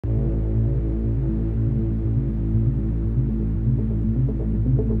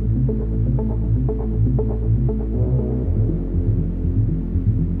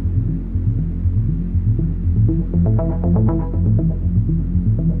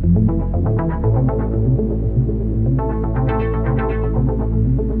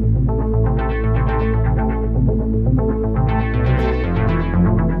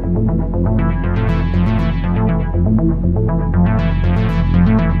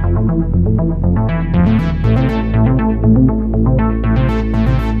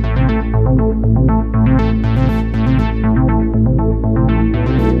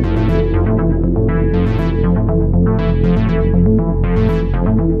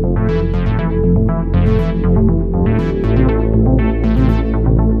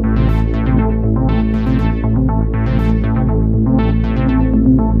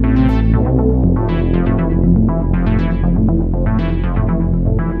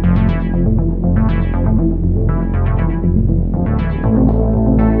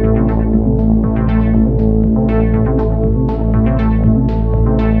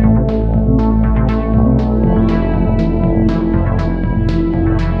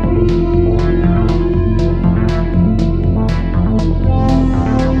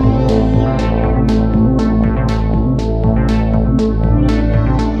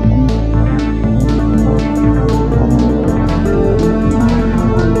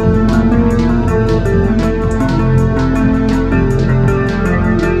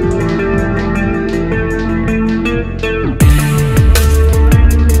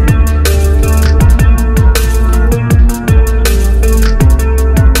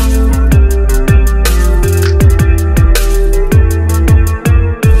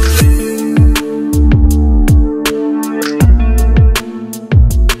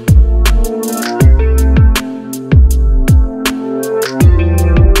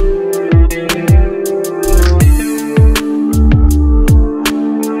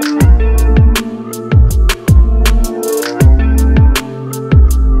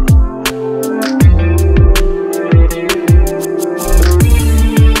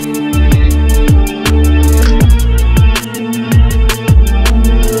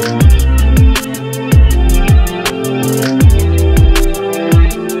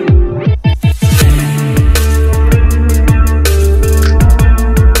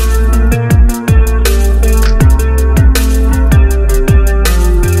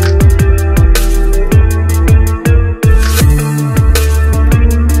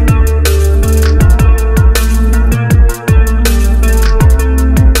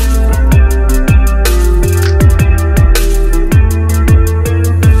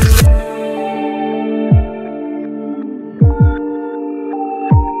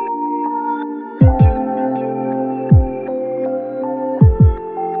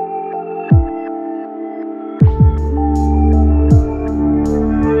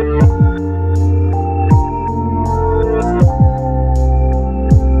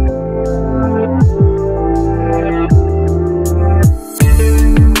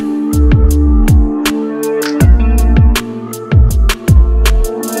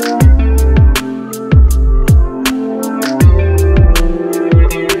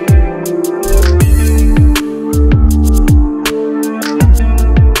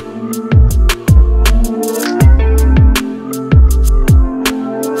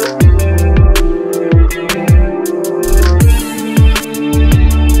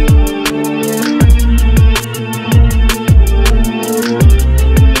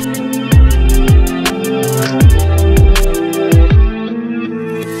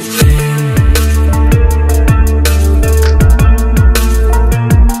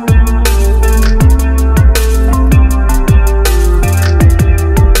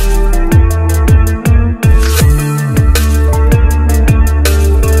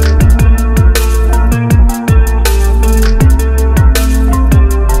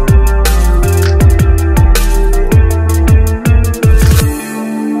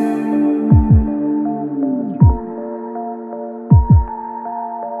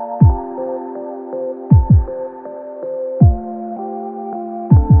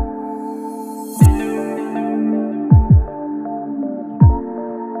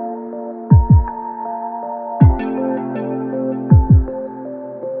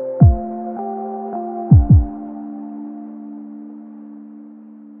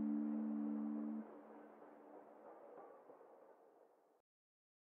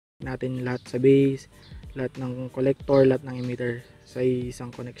natin lahat sa base, lahat ng collector, lahat ng emitter sa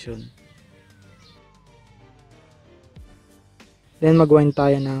isang connection. Then mag-wind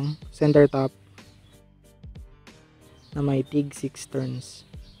tayo ng center tap na may tig 6 turns.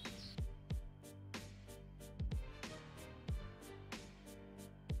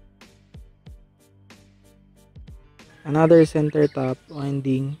 Another center tap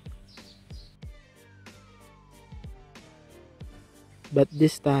winding, but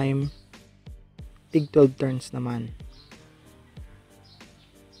this time tig 12 turns naman.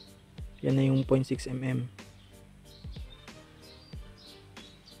 Yan na yung 0.6 mm.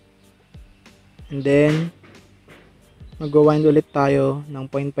 And then Mag-wind ulit tayo ng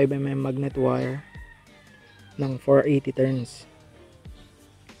 0.5 mm magnet wire ng 480 turns.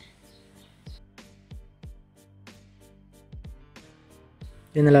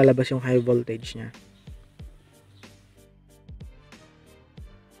 Diyan nalalabas yung high voltage niya.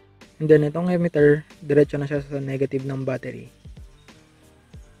 And then itong emitter, diretso na siya sa negative ng battery.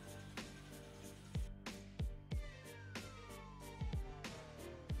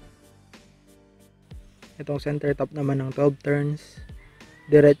 Itong center top naman ng 12 turns,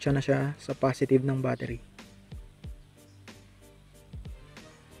 diretso na siya sa positive ng battery.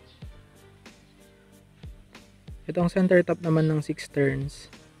 Itong center top naman ng 6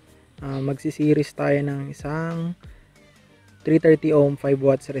 turns, magsiseries tayo ng isang 330 ohm 5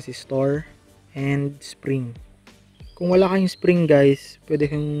 watts resistor and spring. Kung wala kayong spring guys, pwede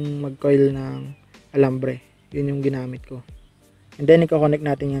kayong mag-coil ng alambre. Yun yung ginamit ko. And then i-connect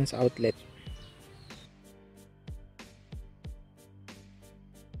natin yan sa outlet.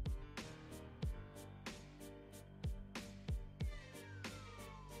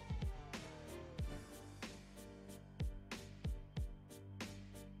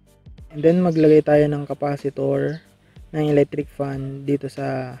 And then maglagay tayo ng capacitor ng electric fan dito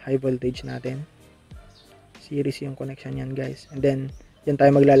sa high voltage natin. Series yung connection yan guys. And then dyan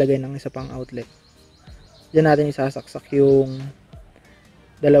tayo maglalagay ng isa pang outlet. Dyan natin isasaksak yung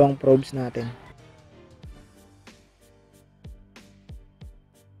dalawang probes natin.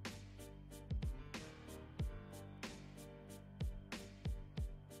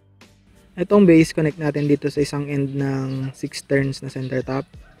 Itong base connect natin dito sa isang end ng 6 turns na center top.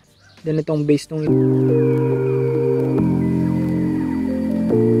 Then itong base nung